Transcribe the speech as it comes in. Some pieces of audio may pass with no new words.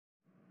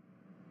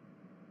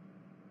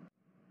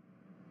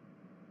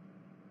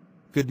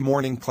Good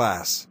morning,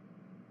 class.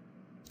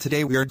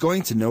 Today we are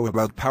going to know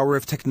about power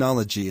of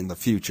technology in the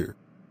future.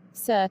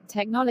 Sir,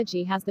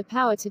 technology has the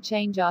power to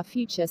change our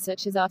future,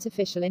 such as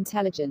artificial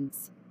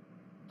intelligence.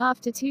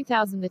 After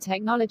 2000, the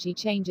technology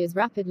changes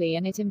rapidly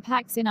and it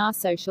impacts in our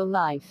social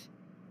life.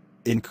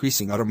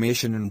 Increasing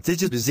automation and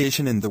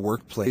digitization in the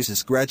workplace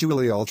is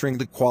gradually altering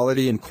the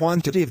quality and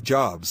quantity of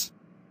jobs.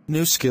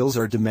 New skills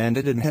are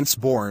demanded and hence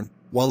born,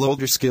 while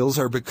older skills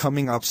are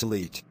becoming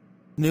obsolete.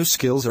 New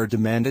skills are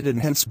demanded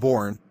and hence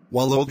born,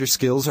 while older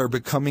skills are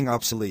becoming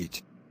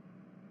obsolete.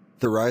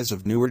 The rise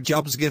of newer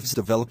jobs gives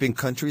developing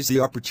countries the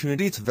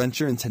opportunity to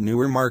venture into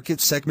newer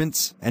market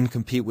segments and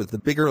compete with the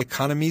bigger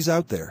economies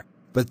out there.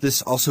 But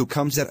this also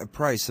comes at a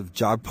price of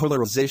job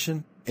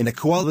polarization,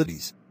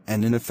 inequalities,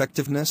 and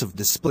ineffectiveness of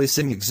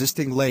displacing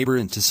existing labor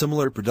into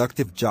similar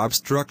productive job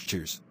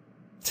structures.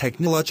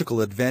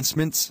 Technological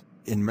advancements,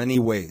 in many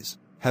ways,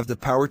 have the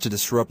power to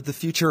disrupt the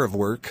future of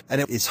work,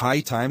 and it is high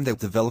time that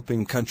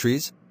developing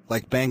countries,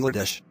 like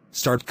Bangladesh,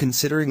 start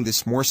considering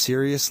this more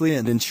seriously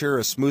and ensure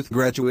a smooth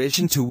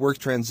graduation to work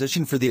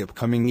transition for the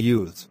upcoming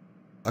youth.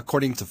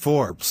 According to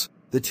Forbes,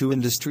 the two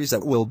industries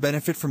that will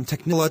benefit from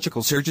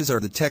technological surges are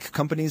the tech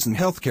companies and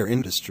healthcare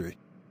industry.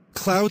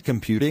 Cloud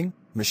computing,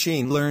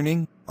 machine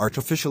learning,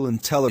 artificial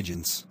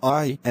intelligence,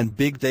 AI, and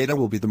big data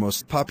will be the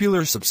most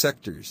popular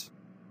subsectors.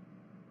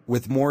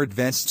 With more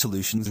advanced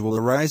solutions will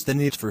arise the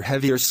need for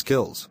heavier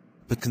skills,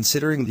 but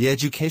considering the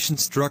education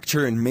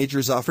structure and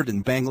majors offered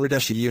in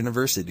Bangladeshi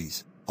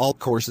universities, all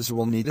courses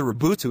will need a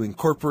reboot to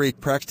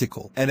incorporate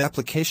practical and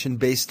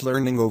application-based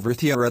learning over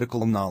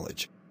theoretical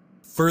knowledge.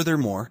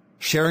 Furthermore,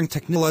 sharing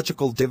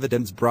technological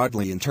dividends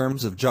broadly in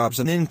terms of jobs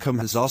and income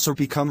has also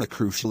become a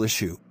crucial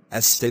issue,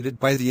 as stated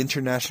by the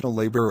International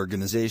Labour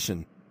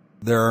Organization.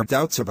 There are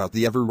doubts about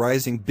the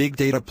ever-rising big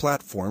data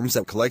platforms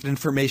that collect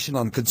information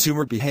on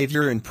consumer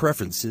behavior and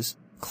preferences,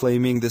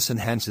 claiming this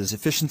enhances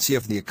efficiency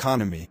of the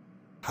economy.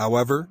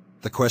 However,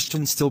 the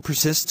question still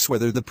persists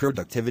whether the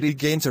productivity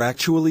gains are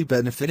actually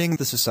benefiting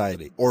the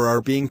society or are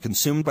being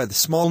consumed by the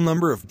small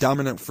number of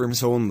dominant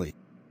firms only.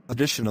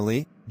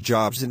 Additionally,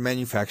 jobs in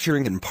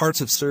manufacturing and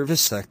parts of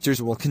service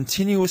sectors will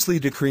continuously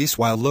decrease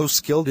while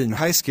low-skilled and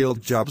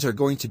high-skilled jobs are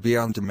going to be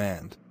on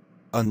demand.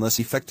 Unless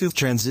effective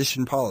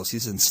transition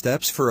policies and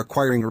steps for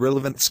acquiring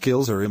relevant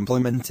skills are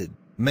implemented,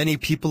 many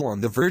people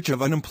on the verge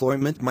of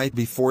unemployment might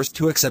be forced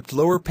to accept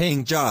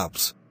lower-paying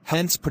jobs,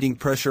 hence putting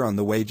pressure on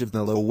the wage of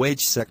the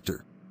low-wage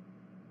sector.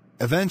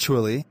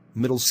 Eventually,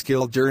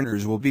 middle-skilled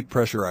earners will be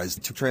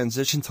pressurized to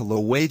transition to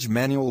low-wage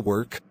manual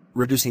work,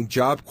 reducing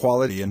job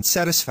quality and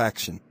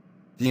satisfaction.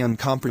 The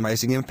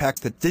uncompromising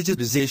impact that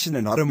digitization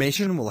and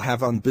automation will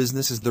have on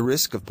business is the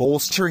risk of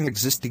bolstering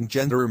existing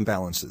gender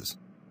imbalances.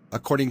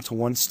 According to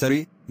one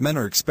study, men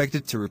are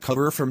expected to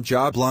recover from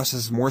job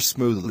losses more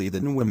smoothly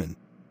than women.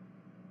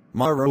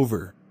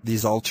 Moreover,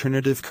 these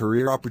alternative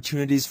career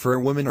opportunities for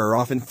women are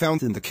often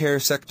found in the care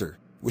sector,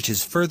 which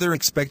is further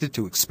expected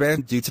to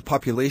expand due to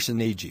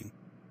population aging.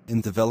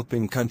 In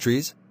developing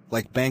countries,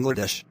 like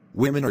Bangladesh,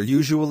 women are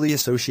usually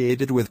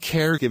associated with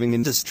caregiving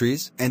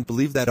industries and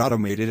believe that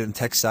automated and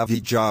tech-savvy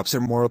jobs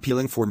are more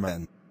appealing for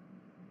men.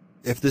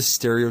 If this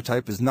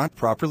stereotype is not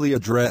properly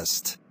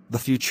addressed, the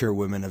future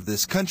women of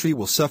this country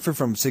will suffer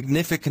from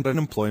significant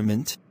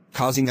unemployment,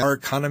 causing our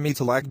economy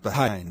to lag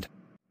behind.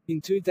 In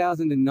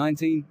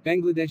 2019,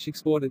 Bangladesh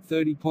exported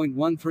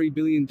 $30.13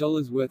 billion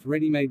worth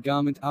ready-made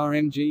garment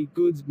 (RMG)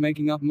 goods,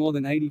 making up more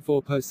than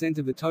 84%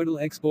 of the total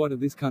export of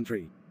this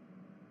country.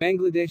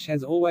 Bangladesh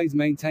has always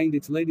maintained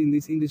its lead in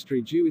this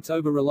industry due to its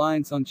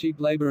over-reliance on cheap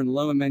labor and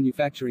lower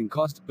manufacturing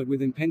costs, but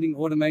with impending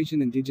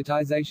automation and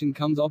digitization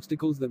comes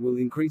obstacles that will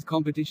increase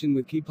competition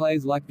with key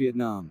players like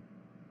Vietnam.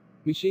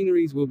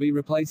 Machineries will be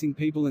replacing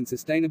people and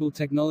sustainable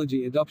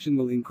technology adoption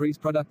will increase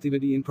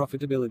productivity and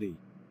profitability.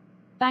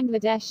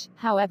 Bangladesh,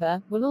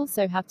 however, will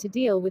also have to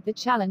deal with the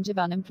challenge of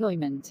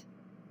unemployment.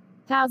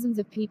 Thousands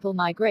of people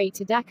migrate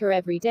to Dhaka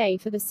every day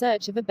for the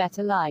search of a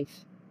better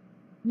life.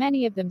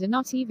 Many of them do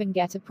not even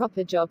get a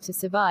proper job to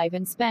survive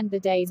and spend the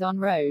days on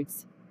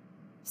roads.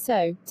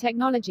 So,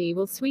 technology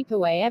will sweep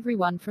away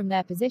everyone from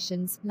their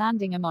positions,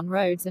 landing them on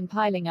roads and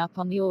piling up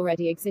on the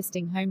already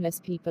existing homeless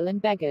people and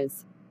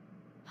beggars.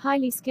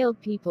 Highly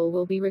skilled people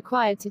will be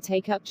required to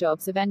take up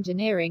jobs of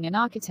engineering and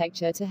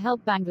architecture to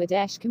help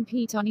Bangladesh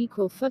compete on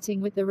equal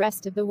footing with the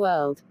rest of the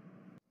world.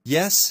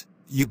 Yes,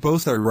 you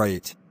both are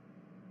right.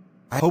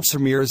 I hope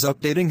Samir is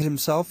updating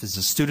himself as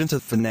a student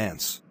of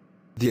finance.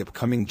 The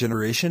upcoming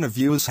generation of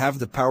youths have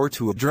the power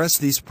to address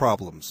these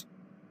problems.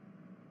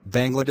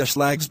 Bangladesh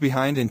lags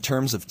behind in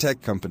terms of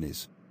tech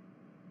companies.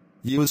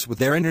 Youths with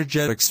their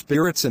energetic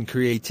spirits and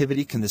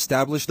creativity can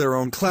establish their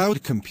own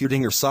cloud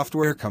computing or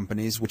software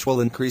companies which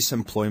will increase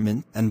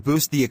employment and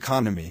boost the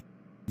economy.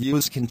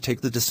 Youths can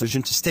take the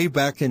decision to stay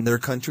back in their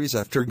countries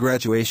after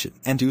graduation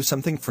and do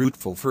something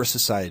fruitful for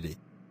society.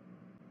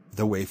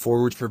 The way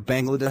forward for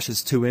Bangladesh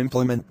is to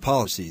implement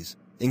policies,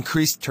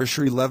 increase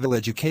tertiary level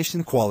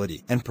education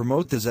quality, and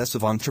promote the zest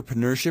of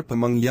entrepreneurship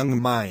among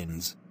young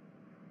minds.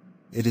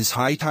 It is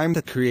high time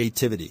that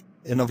creativity,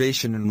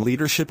 Innovation and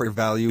leadership are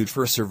valued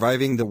for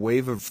surviving the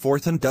wave of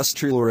Fourth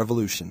Industrial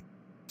Revolution.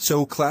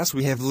 So class,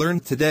 we have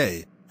learned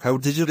today how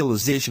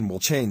digitalization will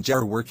change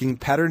our working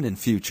pattern in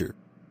future.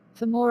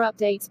 For more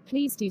updates,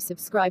 please do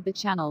subscribe the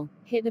channel,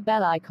 hit the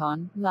bell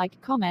icon, like,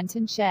 comment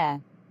and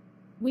share.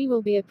 We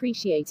will be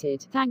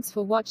appreciated. Thanks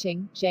for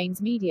watching.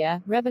 Jane's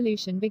Media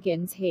Revolution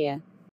begins here.